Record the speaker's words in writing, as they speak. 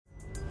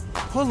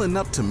Pulling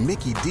up to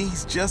Mickey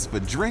D's just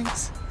for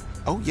drinks?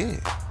 Oh yeah,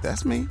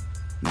 that's me.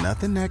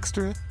 Nothing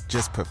extra,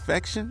 just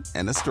perfection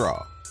and a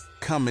straw.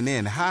 Coming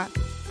in hot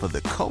for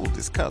the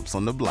coldest cups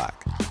on the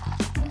block.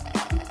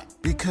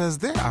 Because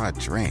there are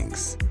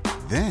drinks.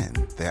 Then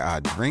there are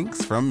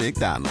drinks from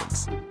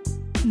McDonald's.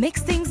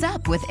 Mix things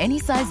up with any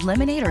size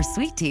lemonade or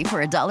sweet tea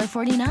for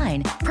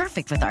 $1.49.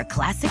 Perfect with our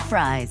classic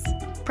fries.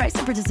 Price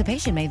and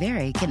participation may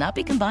vary. Cannot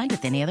be combined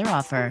with any other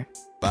offer.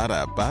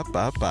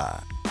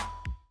 Ba-da-ba-ba-ba.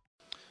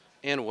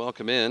 And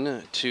welcome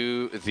in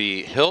to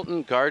the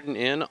Hilton Garden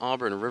Inn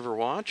Auburn River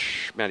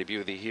Watch. Matty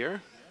Buthey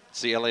here.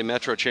 It's the LA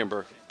Metro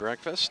Chamber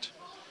breakfast.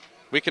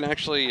 We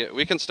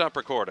can stop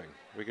recording.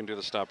 We can do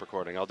the stop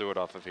recording. I'll do it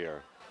off of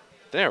here.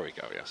 There we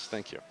go. Yes,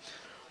 thank you.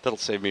 That'll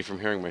save me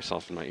from hearing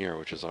myself in my ear,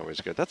 which is always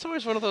good. That's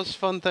always one of those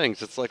fun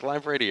things. It's like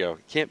live radio.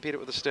 Can't beat it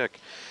with a stick.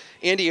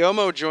 Andy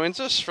Omo joins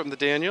us from the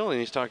Daniel, and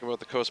he's talking about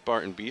the Coast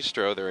Bar and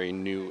Bistro. They're a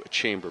new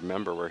chamber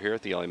member. We're here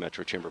at the LA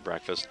Metro Chamber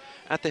Breakfast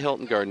at the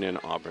Hilton Garden Inn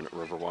Auburn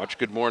River Watch.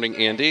 Good morning,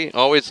 Andy.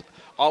 Always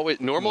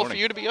normal for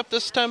you to be up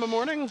this time of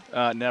morning?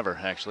 Never,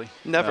 actually.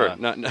 Never?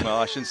 Well,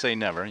 I shouldn't say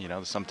never. You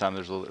know, sometimes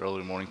there's a little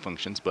early morning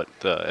functions, but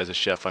as a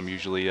chef, I'm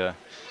usually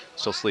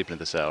still sleeping at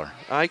this hour.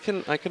 I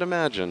can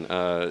imagine.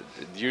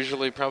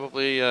 Usually,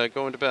 probably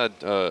going to bed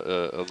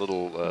a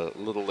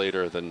little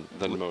later than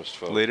most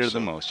folks. Later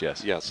than most,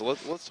 yes. Yeah. So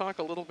let's talk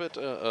a little bit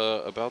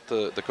about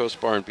the Coast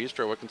Bar and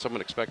Bistro. What can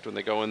someone expect when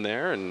they go in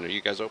there? And are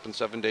you guys open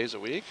 7 days a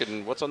week?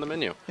 And what's on the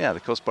menu? Yeah,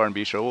 the Coast Bar and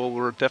Bistro. Well,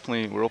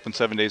 we're open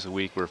 7 days a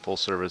week. We're a full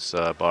service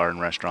bar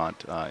and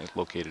restaurant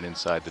located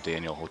inside the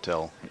Daniel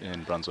Hotel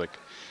in Brunswick.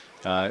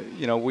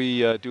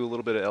 We do a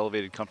little bit of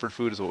elevated comfort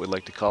food is what we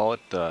like to call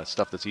it.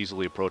 Stuff that's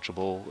easily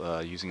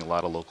approachable, using a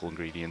lot of local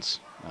ingredients,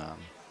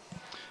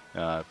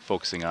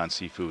 focusing on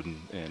seafood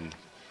and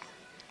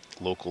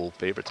local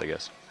favorites, I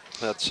guess.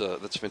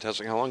 That's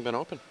fantastic. How long been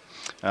open?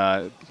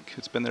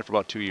 It's been there for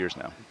about 2 years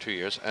now. 2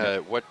 years.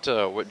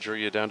 What drew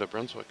you down to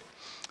Brunswick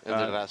and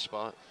to that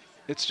spot?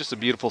 It's just a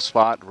beautiful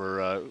spot.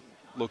 We're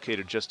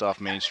located just off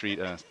Main Street,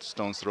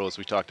 stone's throw, as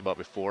we talked about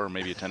before, or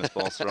maybe a tennis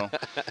ball's throw.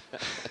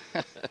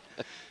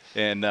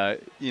 And,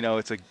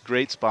 it's a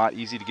great spot,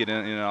 easy to get in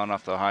and on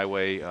off the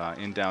highway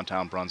in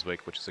downtown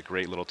Brunswick, which is a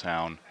great little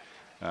town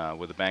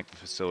with a banquet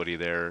facility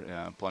there,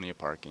 plenty of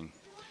parking.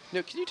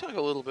 Now, can you talk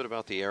a little bit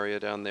about the area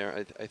down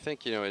there? I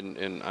think,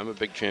 and I'm a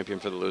big champion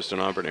for the Lewiston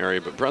Auburn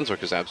area, but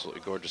Brunswick is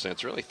absolutely gorgeous, and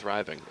it's really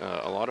thriving.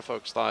 A lot of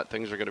folks thought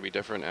things were going to be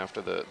different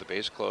after the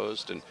base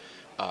closed, and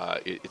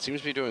it seems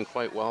to be doing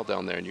quite well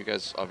down there, and you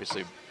guys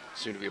obviously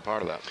seem to be a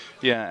part of that.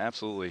 Yeah,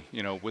 absolutely.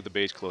 With the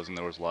base closing,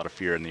 there was a lot of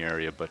fear in the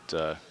area, but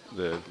the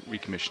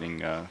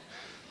recommissioning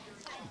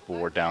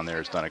board down there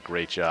has done a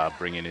great job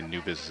bringing in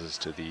new businesses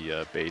to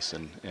the base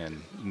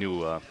and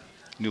new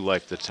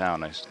life to the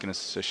town. I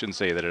shouldn't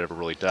say that it ever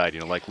really died.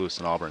 Like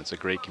Lewiston Auburn, it's a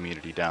great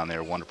community down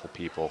there, wonderful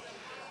people,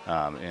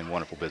 and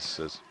wonderful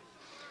businesses.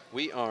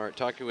 We are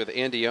talking with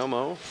Andy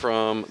Omo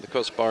from the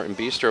Coast Bar and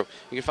Bistro.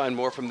 You can find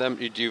more from them.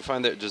 Do you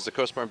find that, does the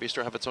Coast Bar and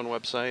Bistro have its own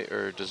website,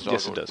 or does it all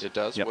Yes, go? it does. It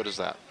does? Yep. What is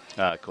that?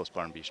 Coast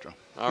Bar and Bistro.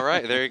 All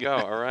right, there you go.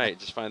 All right,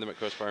 just find them at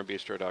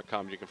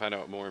coastbarandbistro.com. You can find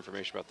out more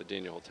information about the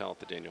Daniel Hotel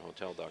at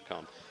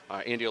thedanielhotel.com.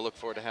 Andy, I look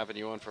forward to having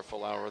you on for a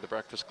full hour of the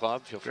Breakfast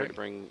Club. Feel free to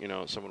bring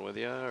someone with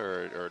you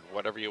or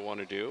whatever you want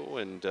to do,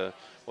 and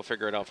we'll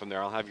figure it out from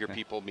there. I'll have your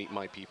people meet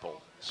my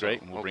people. So,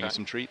 Great. We'll bring you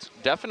some treats.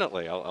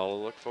 Definitely.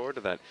 I'll look forward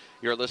to that.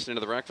 You're listening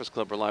to The Breakfast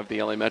Club. We're live at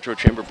the LA Metro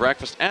Chamber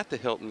Breakfast at the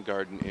Hilton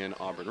Garden Inn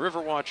Auburn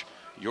River Watch.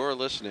 You're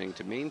listening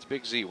to Maine's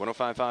Big Z,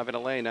 105.5 in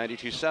LA,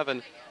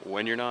 92.7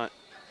 when you're not.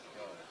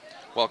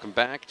 Welcome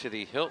back to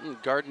the Hilton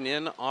Garden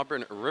Inn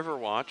Auburn River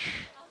Watch.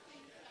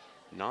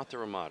 Not the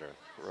Ramada,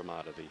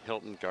 the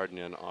Hilton Garden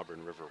Inn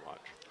Auburn River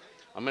Watch.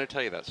 I'm going to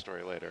tell you that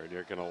story later, and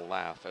you're going to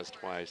laugh as to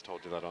why I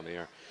told you that on the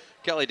air.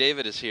 Kelly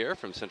David is here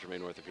from Central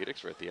Maine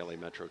Orthopedics. We're at the LA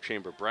Metro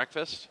Chamber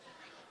Breakfast.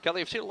 Kelly,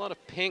 I've seen a lot of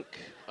pink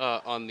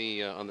on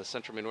the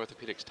Central Maine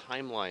Orthopedics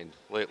timeline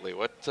lately.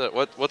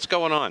 What's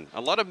going on?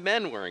 A lot of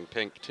men wearing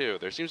pink too.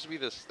 There seems to be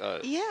this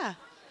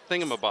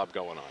thingamabob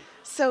going on.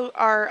 So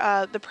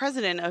the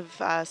president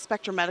of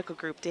Spectrum Medical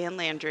Group, Dan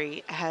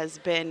Landry, has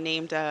been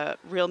named a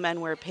Real Men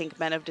Wear Pink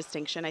Men of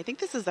Distinction. I think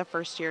this is the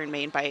first year in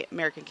Maine by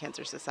American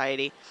Cancer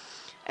Society.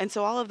 And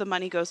so all of the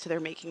money goes to their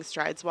Making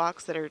Strides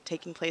walks that are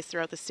taking place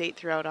throughout the state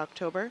throughout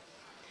October.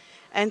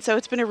 And so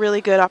it's been a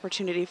really good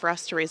opportunity for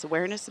us to raise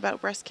awareness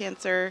about breast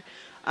cancer,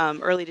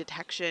 early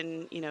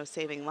detection,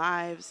 saving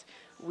lives.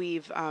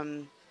 We've,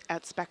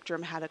 at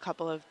Spectrum, had a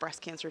couple of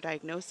breast cancer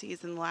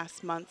diagnoses in the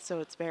last month, so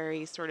it's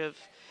very sort of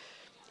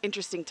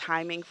interesting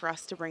timing for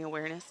us to bring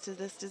awareness to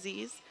this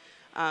disease.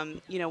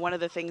 One of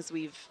the things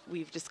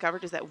we've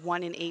discovered is that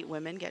 1 in 8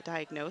 women get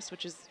diagnosed,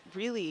 which is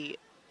really,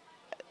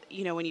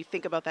 when you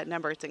think about that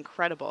number, it's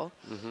incredible.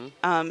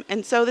 Mm-hmm.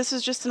 And so this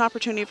is just an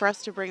opportunity for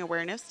us to bring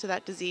awareness to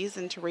that disease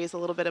and to raise a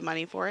little bit of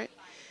money for it.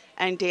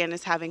 And Dan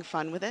is having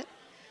fun with it.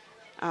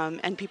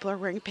 And people are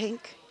wearing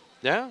pink.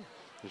 Yeah,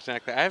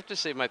 exactly. I have to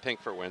save my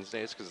pink for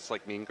Wednesdays because it's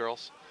like Mean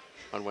Girls.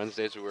 On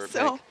Wednesdays we wear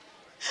pink.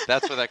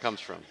 That's where that comes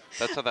from.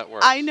 That's how that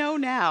works. I know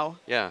now.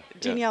 Yeah.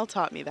 Danielle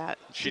taught me that.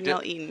 She Danielle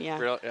did? Eaton, yeah.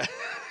 Really?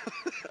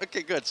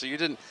 Okay, good. So you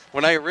didn't.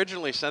 When I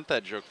originally sent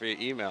that joke via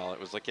email, it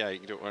was like, yeah, you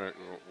can do it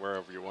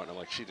wherever you want. I'm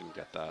like, she didn't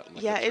get that. I'm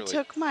like, Yeah, that's it really,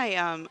 took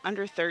my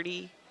under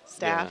 30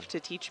 staff Yeah. to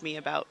teach me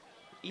about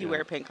you Yeah.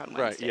 wear pink on Right.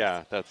 Wednesdays.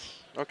 Yeah. That's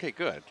okay.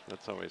 Good.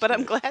 That's always. But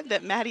I'm nice. glad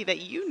that, Maddie, that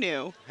you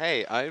knew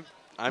Hey, I'm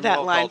that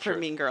well line cultured. from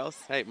Mean Girls.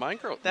 Hey, Mean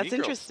Girls. That's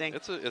interesting.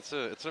 It's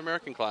an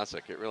American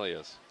classic. It really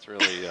is. It's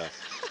really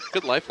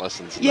good life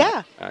lessons. In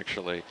Yeah. that,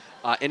 actually.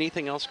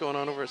 Anything else going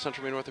on over at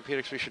Central Maine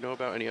Orthopedics we should know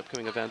about? Any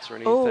upcoming events or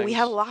anything? Oh, we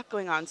have a lot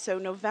going on. So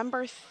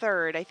November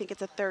 3rd, I think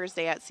it's a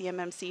Thursday at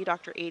CMMC,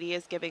 Dr. Ady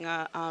is giving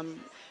a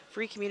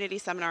free community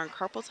seminar on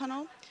carpal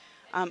tunnel.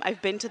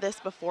 I've been to this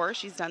before.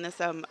 She's done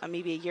this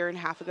maybe a year and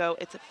a half ago.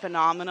 It's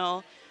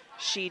phenomenal.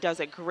 She does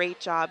a great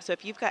job. So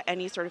if you've got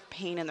any sort of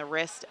pain in the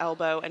wrist,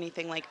 elbow,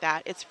 anything like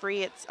that, it's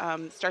free. It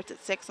starts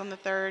at 6 on the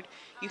 3rd.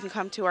 You can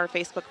come to our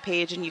Facebook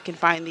page and you can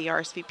find the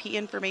RSVP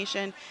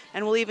information.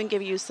 And we'll even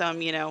give you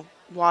some,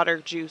 water,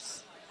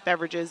 juice,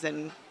 beverages,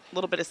 and a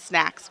little bit of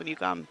snacks when you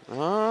come.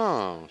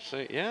 Oh,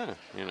 so yeah,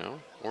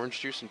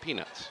 orange juice and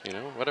peanuts,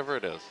 whatever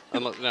it is. No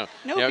you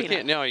peanuts.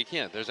 can't. No, you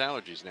can't. There's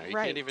allergies now. You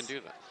Right. can't even do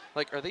that.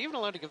 Like, are they even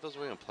allowed to give those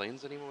away on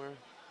planes anymore?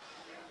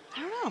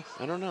 I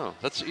I don't know.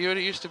 That's what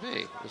it used to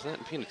be. Was that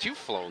in peanuts? You've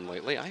flown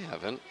lately. I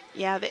haven't.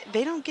 Yeah,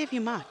 they don't give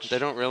you much. They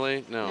don't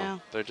really?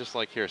 No. They're just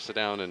like, here, sit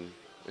down and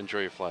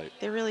enjoy your flight.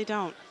 They really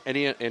don't.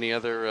 Any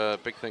other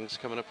big things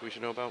coming up we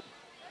should know about?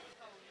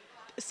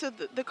 So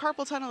the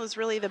carpal tunnel is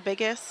really the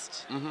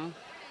biggest. Mm-hmm.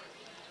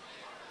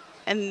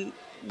 And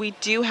we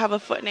do have a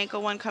foot and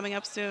ankle one coming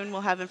up soon.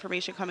 We'll have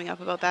information coming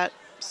up about that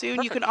soon.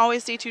 Perfect. You can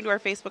always stay tuned to our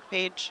Facebook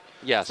page,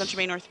 Yes. Central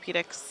Maine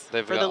Orthopedics,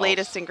 They've for got the all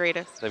latest and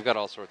greatest. They've got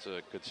all sorts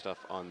of good stuff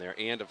on there.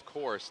 And, of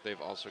course, they've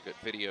also got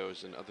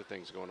videos and other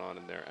things going on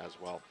in there as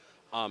well.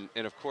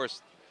 And, of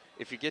course,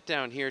 if you get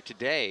down here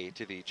today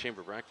to the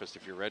Chamber Breakfast,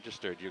 if you're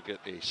registered, you'll get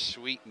a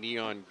sweet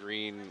neon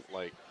green,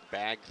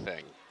 bag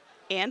thing.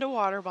 And a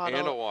water bottle.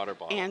 And a water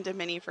bottle. And a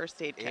mini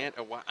first aid kit.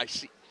 And I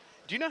see.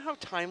 Do you know how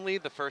timely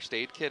the first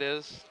aid kit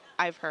is?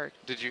 I've heard.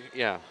 Did you?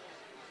 Yeah.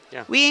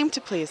 Yeah. We aim to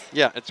please.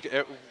 Yeah, it's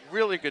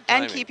really good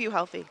timing. And keep you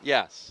healthy.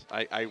 Yes.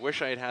 I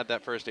wish I had had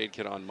that first aid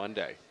kit on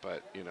Monday,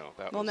 but,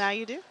 that Well, was... now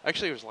you do.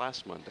 Actually, it was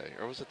last Monday,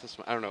 or was it this...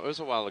 I don't know. It was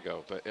a while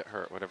ago, but it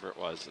hurt, whatever it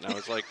was. And I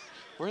was like,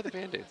 where are the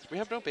Band-Aids? We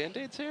have no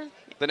Band-Aids here?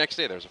 The next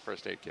day, there was a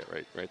first aid kit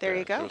right there. There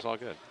you go. So it was all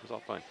good. It was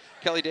all fine.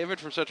 Kelly David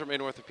from Central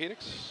Maine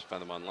Orthopedics.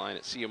 Find them online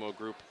at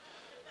cmogroup.org.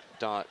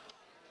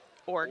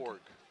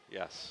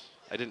 Yes.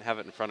 I didn't have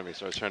it in front of me,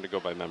 so I was trying to go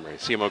by memory.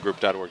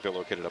 cmogroup.org. They're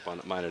located up on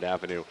Minot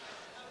Avenue.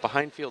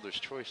 Behind Fielder's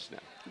Choice now.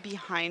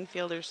 Behind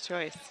Fielder's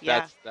Choice.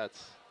 Yeah.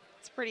 That's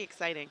It's pretty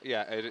exciting.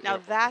 yeah. Now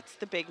that's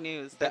the big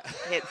news that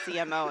hit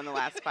CMO in the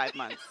last 5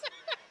 months.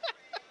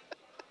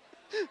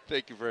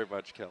 Thank you very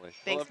much, Kelly.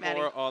 Thanks, we'll have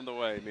more on the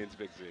way, means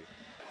Big Z.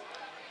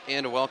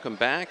 And welcome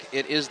back.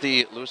 It is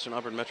the Lewiston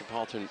Auburn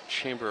Metropolitan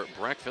Chamber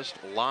Breakfast,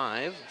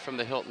 live from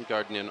the Hilton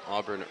Garden Inn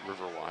Auburn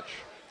Riverwatch.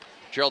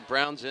 Gerald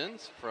Brown's in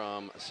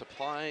from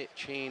Supply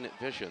Chain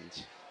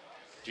Visions.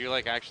 Do you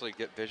actually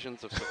get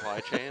visions of supply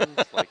chains?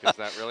 Is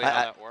that really how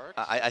that works?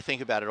 I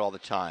think about it all the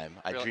time.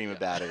 I Really? dream Yeah.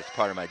 about it. It's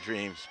part of my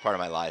dreams, part of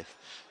my life.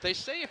 They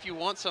say if you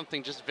want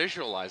something, just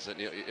visualize it,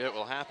 and it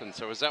will happen.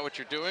 So is that what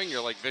you're doing?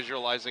 You're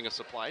visualizing a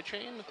supply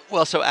chain?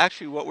 Well, so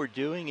actually what we're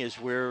doing is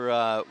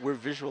we're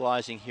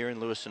visualizing here in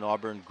Lewiston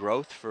Auburn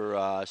growth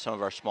for some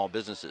of our small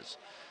businesses.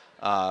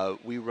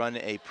 We run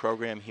a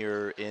program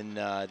here in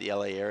the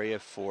LA area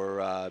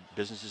for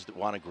businesses that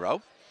want to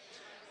grow.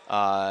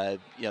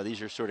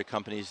 These are sort of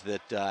companies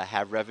that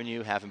have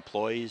revenue, have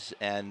employees,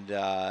 and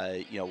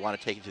want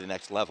to take it to the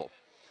next level.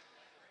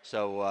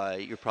 So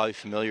you're probably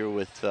familiar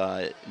with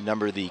a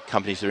number of the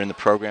companies that are in the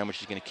program,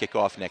 which is going to kick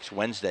off next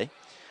Wednesday.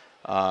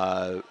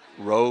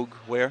 Rogue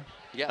Ware,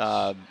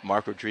 Yes.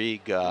 Mark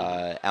Rodrigue,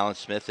 Alan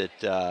Smith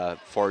at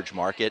Forage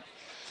Market,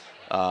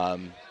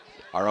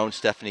 our own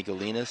Stephanie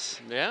Galinas.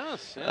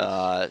 Yes.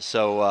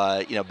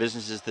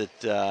 Businesses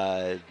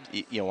that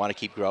want to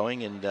keep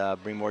growing and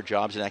bring more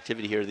jobs and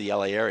activity here to the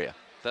LA area.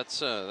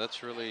 That's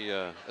really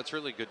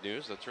good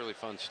news. That's really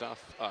fun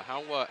stuff.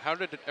 How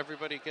did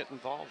everybody get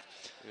involved?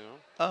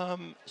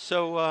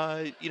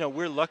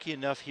 We're lucky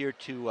enough here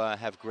to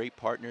have great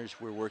partners.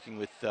 We're working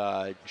with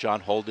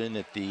John Holden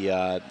at the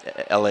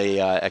LA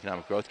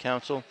Economic Growth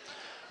Council,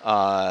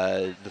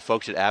 the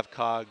folks at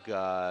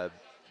AvCog.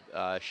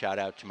 Shout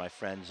out to my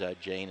friends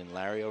Jane and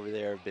Larry over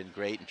there. Have been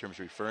great in terms of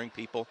referring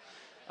people.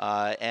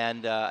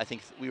 I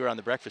think we were on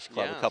the Breakfast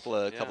Club Yes, a couple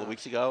of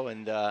weeks ago,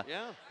 and a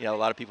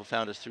lot of people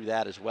found us through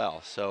that as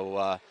well.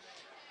 So,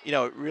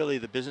 really,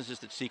 the businesses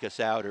that seek us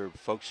out are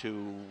folks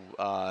who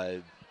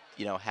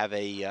have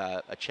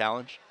a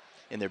challenge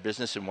in their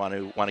business and want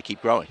to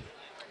keep growing.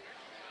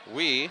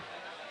 We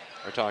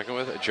are talking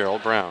with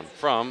Gerald Brown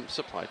from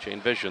Supply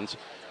Chain Visions,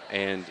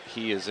 and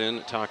he is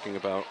in talking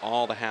about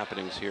all the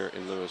happenings here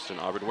in Lewiston,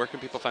 Auburn. Where can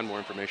people find more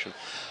information?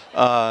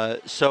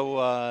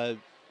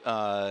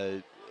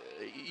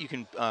 You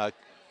can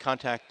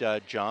contact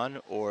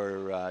John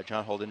or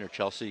John Holden or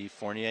Chelsea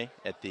Fournier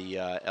at the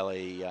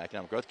LA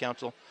Economic Growth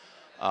Council,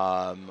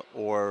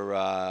 or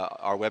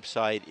our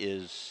website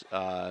is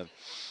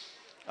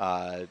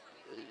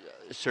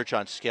search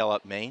on Scale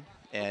Up Maine,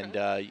 and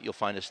you'll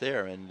find us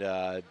there. And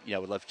we'd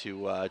love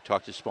to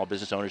talk to small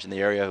business owners in the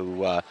area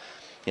who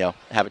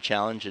have a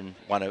challenge and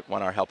want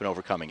our help in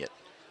overcoming it.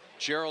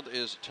 Gerald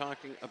is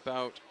talking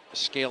about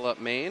Scale Up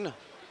Maine,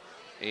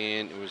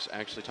 and it was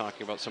actually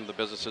talking about some of the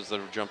businesses that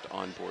have jumped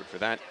on board for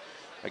that.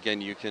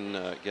 Again, you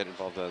can get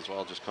involved as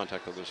well. Just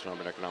contact the Lewiston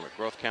Auburn Economic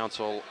Growth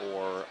Council,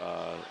 or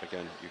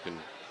again, you can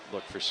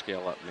look for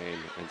Scale Up Maine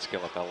and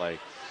Scale Up LA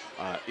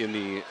in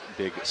the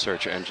big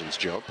search engines.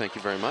 Joe, thank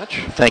you very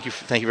much. Thank you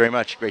very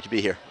much. Great to be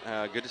here.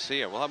 Good to see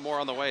you. We'll have more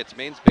on the way. It's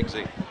Maine's Big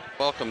Z.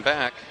 Welcome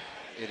back.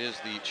 It is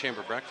the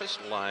Chamber Breakfast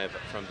live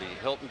from the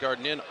Hilton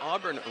Garden Inn,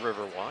 Auburn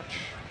River Watch.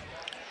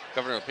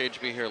 Governor LePage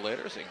will be here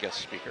later as a guest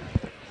speaker.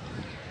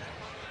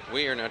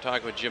 We are now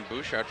talking with Jim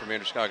Bouchard from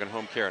Androscoggin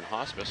Home Care and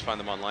Hospice. Find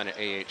them online at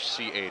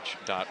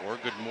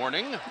ahch.org. Good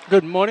morning.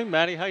 Good morning,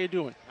 Maddie. How you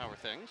doing? How are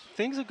things?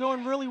 Things are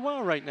going really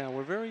well right now.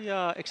 We're very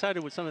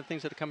excited with some of the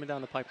things that are coming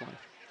down the pipeline.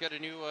 Got a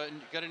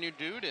new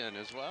dude in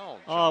as well.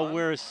 Oh, John.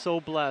 we're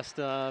so blessed.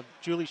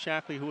 Julie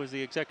Shackley, who was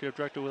the executive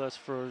director with us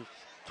for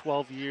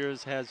 12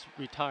 years, has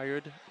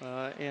retired,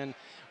 and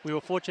we were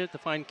fortunate to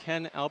find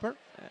Ken Albert.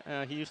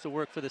 He used to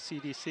work for the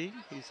CDC.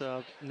 He's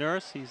a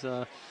nurse. He's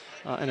an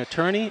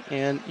attorney,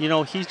 and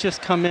he's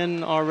just come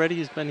in already.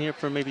 He's been here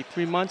for maybe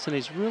 3 months, and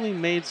he's really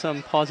made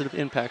some positive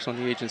impacts on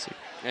the agency.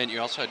 And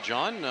you also had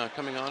John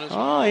coming on as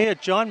well. Oh yeah,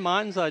 John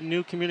Martin's our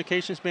new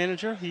communications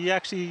manager. He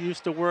actually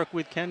used to work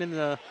with Ken in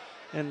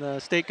the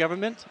state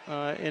government,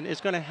 and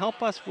it's going to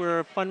help us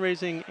where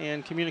fundraising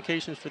and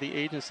communications for the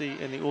agency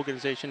and the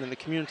organization and the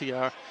community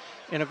are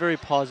in a very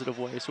positive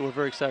way. So we're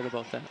very excited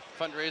about that.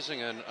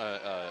 Fundraising and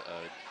a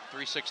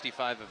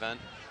 365 event.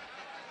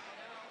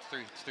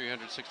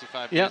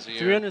 365 days a year.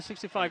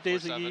 365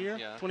 days a year,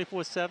 yeah.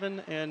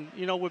 24/7, and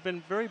we've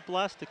been very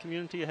blessed. The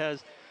community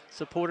has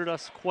supported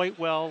us quite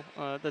well.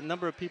 The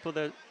number of people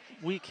that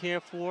we care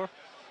for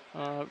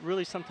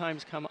really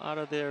sometimes come out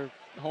of their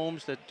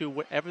homes that do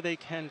whatever they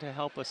can to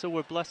help us. So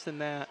we're blessed in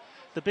that.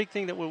 The big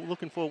thing that we're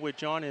looking for with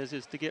John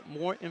is to get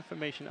more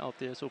information out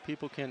there so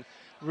people can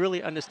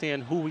really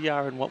understand who we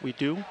are and what we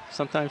do.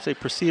 Sometimes they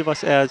perceive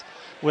us as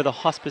we're the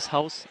hospice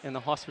house and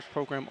the hospice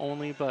program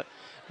only, but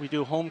we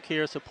do home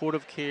care,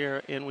 supportive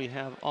care, and we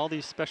have all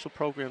these special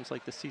programs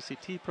like the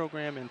CCT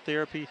program and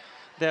therapy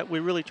that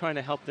we're really trying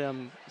to help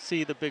them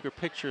see the bigger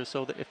picture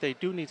so that if they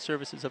do need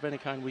services of any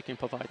kind, we can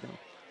provide them.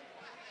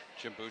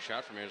 Jim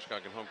Bouchard from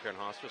Androscoggin Home Care and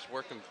Hospice.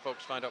 Where can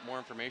folks find out more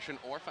information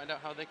or find out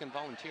how they can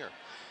volunteer?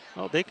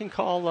 Oh, they can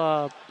call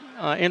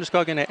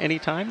Androscoggin at any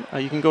time.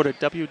 You can go to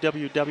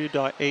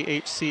www.ahch.org,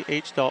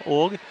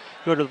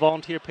 go to the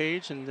volunteer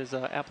page, and there's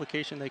an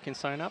application they can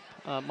sign up.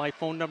 My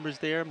phone number's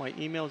there, my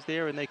email's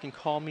there, and they can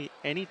call me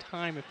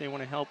anytime if they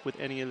want to help with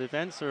any of the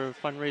events or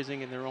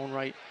fundraising in their own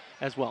right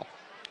as well.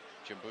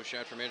 Jim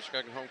Bouchard from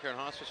Androscoggin Home Care and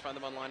Hospice. Find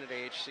them online at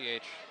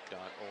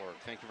ahch.org.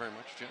 Thank you very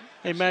much, Jim.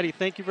 Hey, Maddie,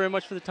 thank you very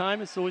much for the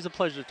time. It's always a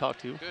pleasure to talk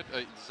to you. Good.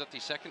 Is that the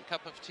second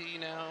cup of tea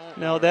now?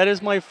 No, that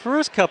is my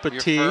first cup of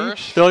tea.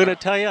 First? So I'm going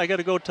to tell you, I got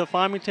to go to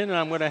Farmington, and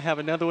I'm going to have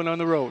another one on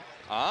the road.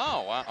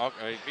 Oh, wow.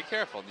 Okay. Be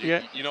careful.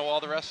 You know all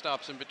the rest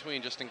stops in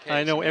between just in case.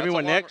 I know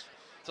everyone next.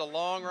 It's a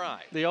long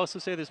ride. They also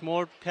say there's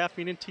more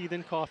caffeine in tea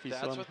than coffee,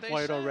 That's so I'm what they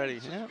wired say.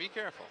 already. Just Yeah. be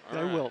careful.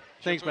 I will.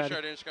 Thanks, Matt.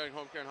 Bouchard, Androscoggin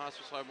Home Care and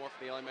Hospice. Live more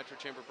for the LA Metro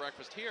Chamber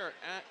Breakfast here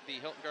at the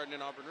Hilton Garden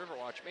Inn Auburn River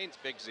Watch, Maine's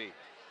Big Z.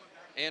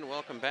 And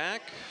welcome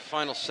back.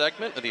 Final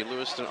segment of the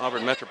Lewiston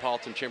Auburn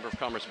Metropolitan Chamber of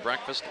Commerce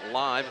Breakfast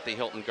live at the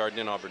Hilton Garden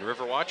Inn Auburn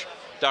River Watch.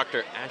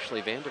 Dr.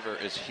 Ashley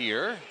Vandiver is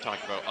here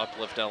talking about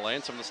Uplift LA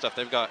and some of the stuff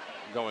they've got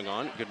going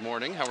on. Good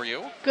morning. How are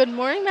you? Good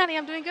morning, Maddie.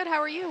 I'm doing good. How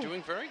are you?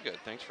 Doing very good.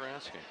 Thanks for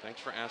asking.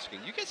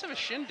 You guys have a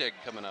shindig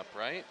coming up,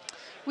 right?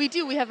 We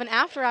do. We have an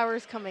after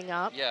hours coming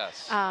up.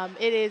 Yes.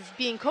 It is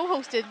being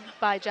co-hosted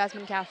by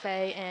Jasmine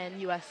Cafe and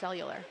US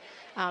Cellular.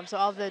 So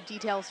all the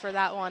details for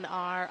that one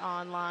are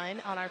online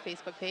on our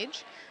Facebook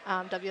page,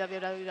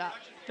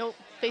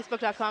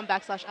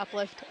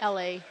 facebook.com/uplift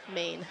LA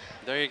Maine.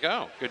 There you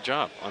go. Good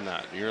job on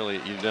that. You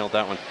nailed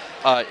that one.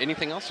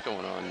 Anything else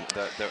going on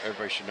that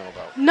everybody should know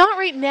about? Not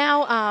right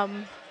now.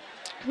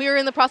 We are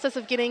in the process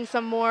of getting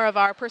some more of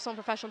our personal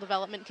and professional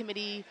development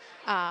committee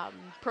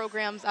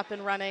programs up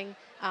and running.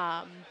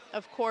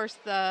 Of course,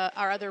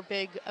 our other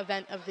big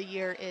event of the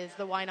year is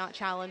the Why Not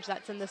Challenge.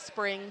 That's in the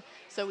spring,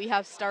 so we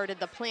have started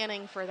the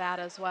planning for that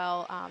as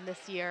well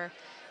this year.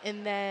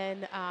 And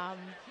then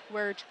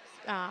we're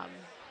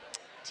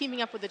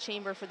teaming up with the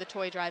Chamber for the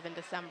toy drive in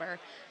December.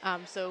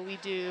 So we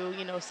do,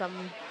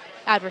 some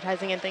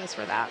advertising and things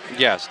for that.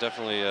 Yes,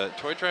 definitely.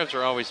 Toy drives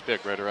are always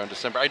big right around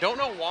December. I don't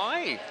know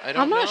why.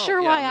 I'm not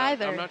sure why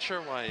either. I'm not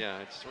sure why, yeah.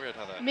 It's weird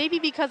how that... Maybe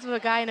because of a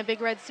guy in a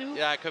big red suit?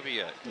 Yeah, it could be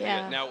it.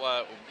 Yeah.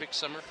 Now, big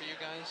summer for you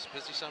guys?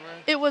 Busy summer?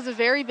 It was a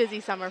very busy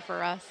summer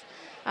for us.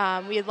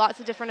 We had lots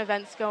of different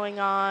events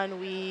going on.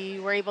 We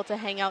were able to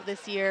hang out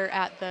this year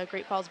at the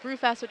Great Falls Brew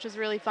Fest, which was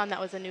really fun. That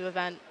was a new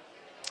event.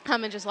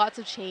 and just lots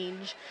of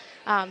change.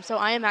 So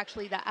I am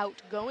actually the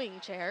outgoing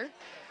chair.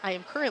 I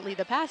am currently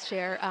the past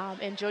chair,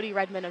 and Jody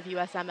Redmond of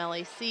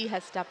USMLAC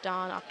has stepped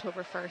on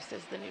October 1st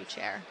as the new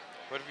chair.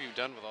 What have you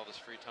done with all this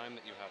free time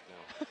that you have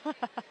now?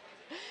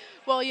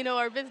 Well, you know,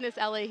 our Business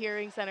LA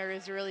Hearing Center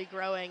is really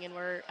growing, and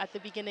we're at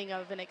the beginning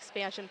of an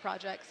expansion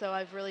project, so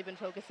I've really been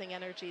focusing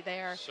energy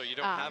there. So you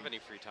don't have any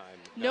free time?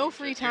 No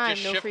free time,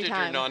 you just no free shifted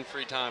time. your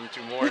non-free time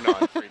to more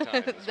non-free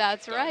time.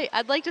 That's right.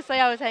 I'd like to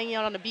say I was hanging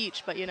out on the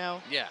beach, but, you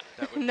know, yeah,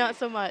 that would not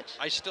so much.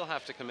 I still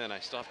have to come in. I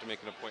still have to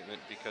make an appointment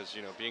because,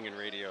 you know, being in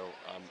radio,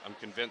 I'm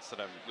convinced that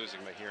I'm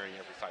losing my hearing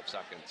every 5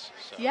 seconds.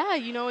 So. Yeah,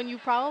 you know, and you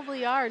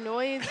probably are.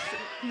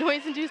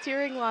 Noise-induced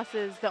hearing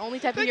losses, the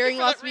only type of hearing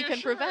loss we can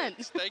prevent.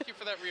 Thank you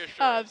for that reassurance.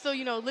 So,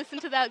 you know, listen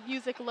to that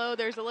music low.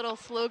 There's a little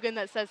slogan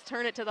that says,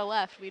 turn it to the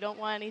left. We don't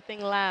want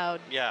anything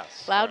loud.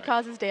 Yes. Loud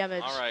causes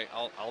damage. All right,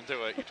 I'll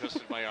do it. You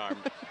twisted my arm.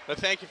 But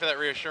thank you for that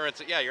reassurance.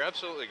 Yeah, you're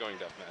absolutely going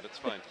deaf, Matt. It's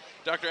fine.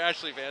 Dr.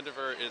 Ashley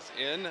Vandiver is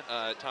in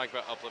talking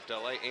about Uplift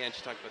LA, and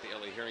she talked about the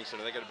LA Hearing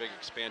Center. They got a big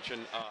expansion.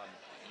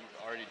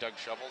 You've already dug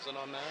shovels in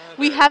on that?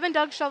 We haven't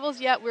dug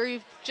shovels yet.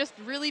 We've just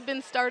really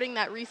been starting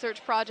that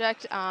research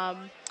project.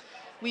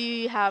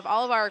 We have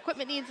all of our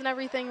equipment needs and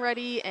everything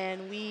ready,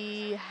 and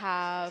we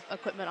have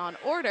equipment on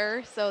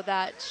order, so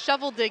that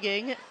shovel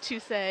digging, to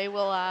say,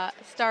 will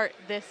start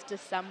this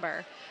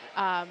December.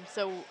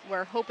 So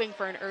we're hoping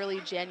for an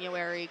early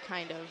January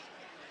kind of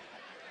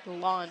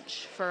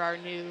launch for our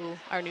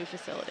new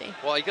facility.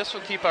 Well, I guess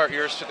we'll keep our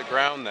ears to the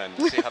ground then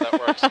to see how that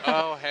works.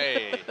 Oh,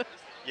 hey.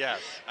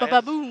 Yes.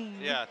 Ba-ba-boom.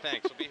 Yeah,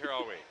 thanks. We'll be here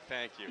all week.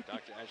 Thank you,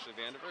 Dr. Ashley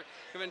Vandiver.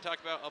 Come in and talk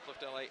about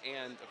Uplift LA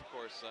and, of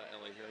course,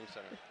 LA Hearing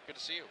Center. Good to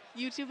see you.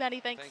 You too, Betty.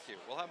 Thanks. Thank you.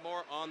 We'll have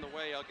more on the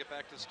way. I'll get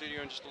back to the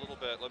studio in just a little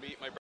bit. Let me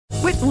eat my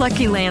With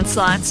Lucky Land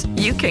Slots,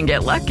 you can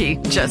get lucky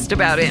just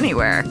about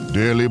anywhere.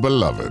 Dearly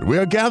beloved, we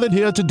are gathered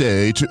here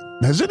today to...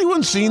 Has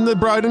anyone seen the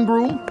bride and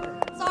groom?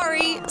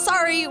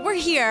 Sorry, we're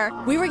here.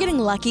 We were getting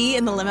lucky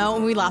in the limo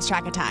and we lost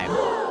track of time.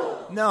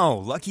 No,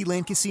 Lucky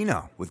Land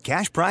Casino, with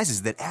cash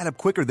prizes that add up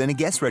quicker than a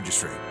guest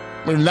registry.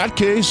 In that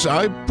case,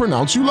 I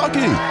pronounce you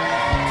lucky.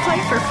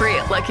 Play for free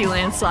at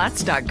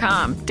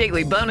LuckyLandSlots.com.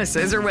 Daily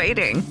bonuses are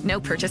waiting. No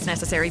purchase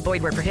necessary.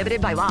 Void where prohibited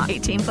by law.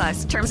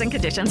 18+. Terms and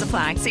conditions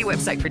apply. See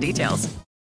website for details.